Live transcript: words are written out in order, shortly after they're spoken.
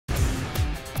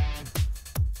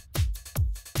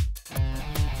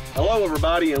Hello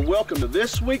everybody and welcome to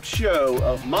this week's show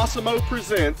of Massimo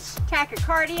Presents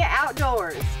Tachycardia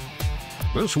Outdoors.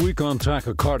 This week on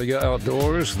Tachycardia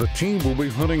Outdoors, the team will be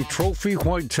hunting trophy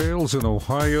whitetails in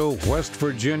Ohio, West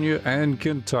Virginia, and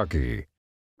Kentucky.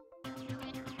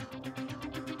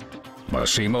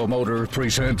 Massimo Motor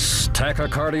presents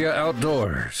Tachycardia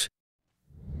Outdoors.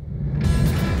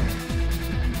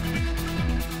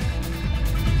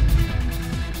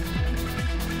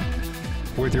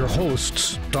 With your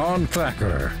hosts, Don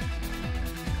Thacker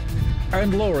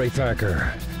and Lori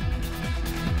Thacker.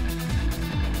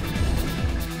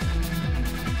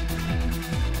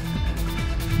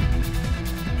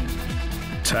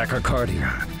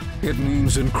 Tachycardia. It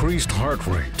means increased heart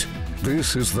rate.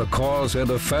 This is the cause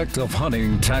and effect of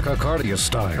hunting tachycardia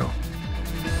style.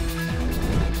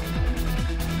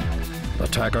 The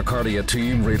Tachycardia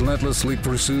team relentlessly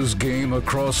pursues game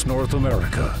across North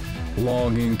America,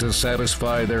 longing to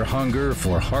satisfy their hunger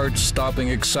for heart-stopping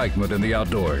excitement in the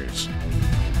outdoors.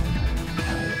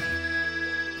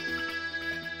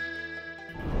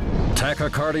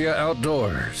 Tachycardia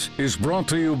Outdoors is brought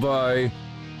to you by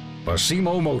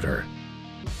Massimo Motor,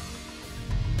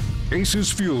 Aces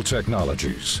Fuel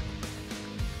Technologies,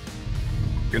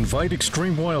 Invite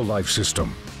Extreme Wildlife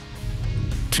System,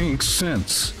 Tinks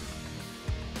Scents,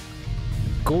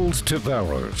 Gold's Tip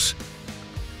Arrows,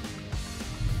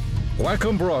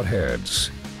 Wacom Broadheads,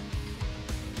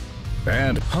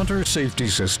 and Hunter Safety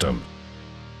System.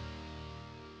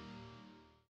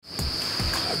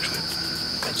 Actually,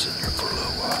 been sitting here for a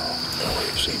little while.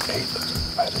 We've seen 8 of the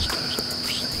fattest does I've ever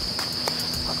seen.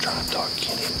 I'm trying to talk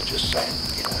Kenny into just saying,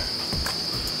 you know,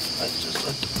 let's just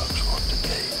let the bucks walk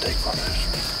today. Take one of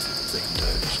those big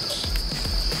does, 'cause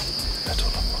that's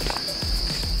what I'm going to do.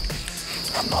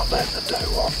 I'm not letting the doe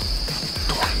walk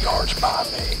 20 yards by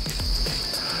me.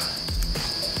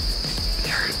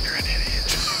 You're an idiot.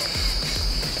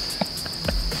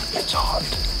 It's hot.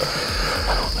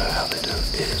 I don't know how they do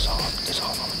it. It is hot. It's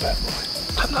hot on the fat boy.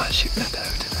 I'm not shooting a doe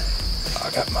today.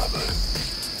 I got my bow.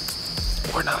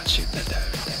 We're not shooting a doe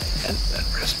today. And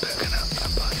we're spooking up a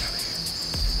buck over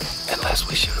here. Unless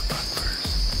we shoot a buck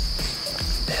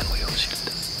first. Then we'll shoot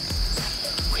a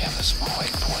doe. We have a small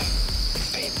egg point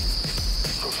feeding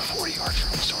over 40 yards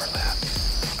from us to our left.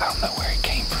 I don't know where he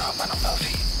came from. I don't know if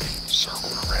he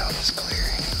circled around this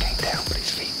clearing and came down, but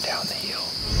he's feeding down the hill.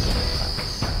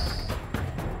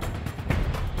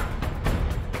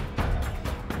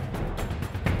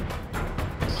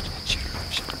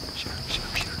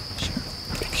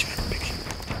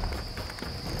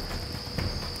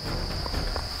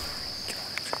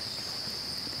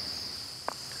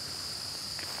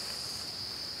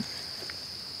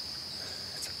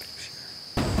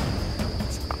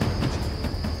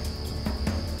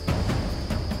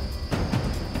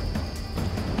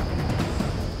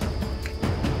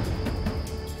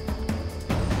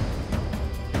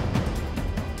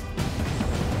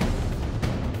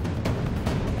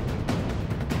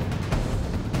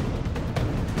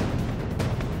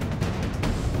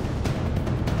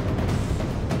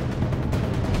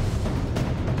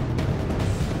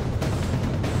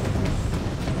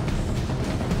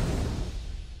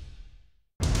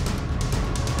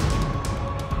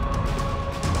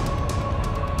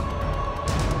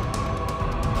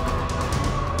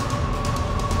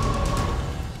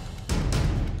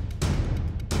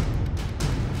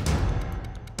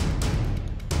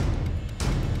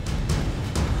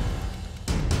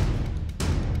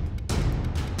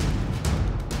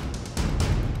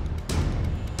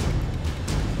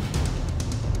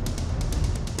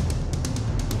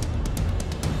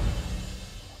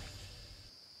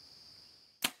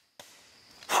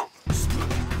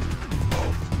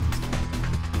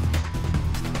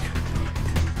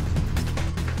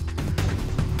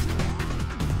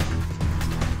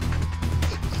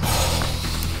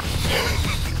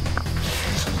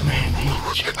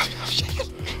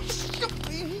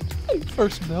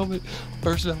 First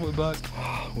helmet buck.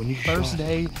 When you First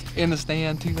day in the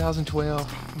stand,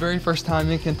 2012. Very first time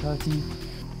in Kentucky.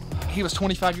 He was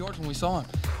 25 yards when we saw him.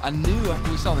 I knew after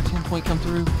we saw the 10-point come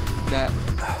through that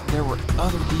there were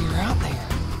other deer out there.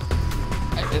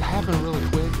 It happened really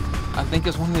quick. I think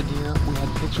it's one of the deer we had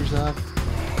pictures of.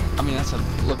 I mean,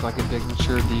 looked like a big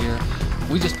mature deer.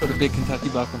 We just put a big Kentucky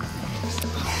buck on.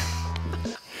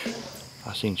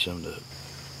 I seen some of the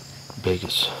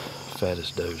biggest,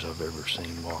 fattest does I've ever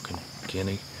seen walking.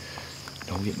 Kenny,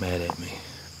 don't get mad at me.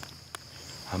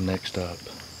 I'm next up.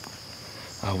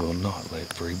 I will not let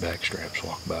 3 backstraps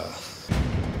walk by.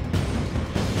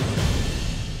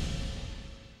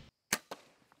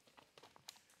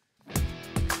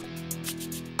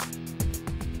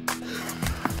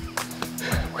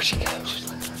 Where she goes?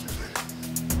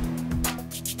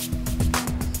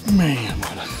 Man,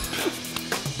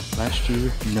 last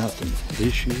year, nothing.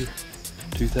 This year,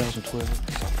 2012,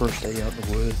 our first day out in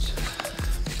the woods,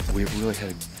 we really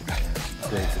had a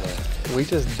great day. We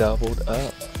just doubled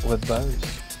up with bows.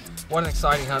 What an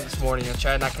exciting hunt this morning.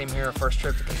 Chad and I came here our first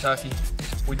trip to Kentucky.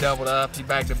 We doubled up, he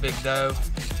bagged a big doe,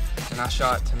 and I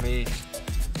shot, to me,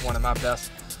 one of my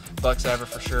best bucks ever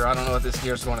for sure. I don't know what this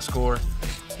deer's going to score.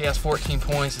 He has 14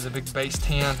 points, he's a big base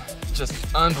 10, just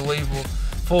unbelievable.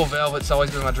 Full velvet, it's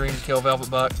always been my dream to kill a velvet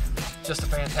buck. Just a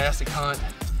fantastic hunt.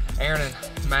 Aaron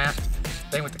and Matt,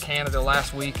 they went to Canada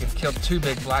last week and killed 2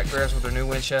 big black bears with their new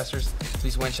Winchesters,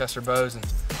 these Winchester bows, and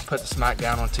put the smack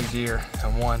down on 2 deer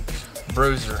and 1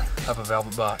 bruiser of a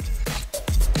velvet buck.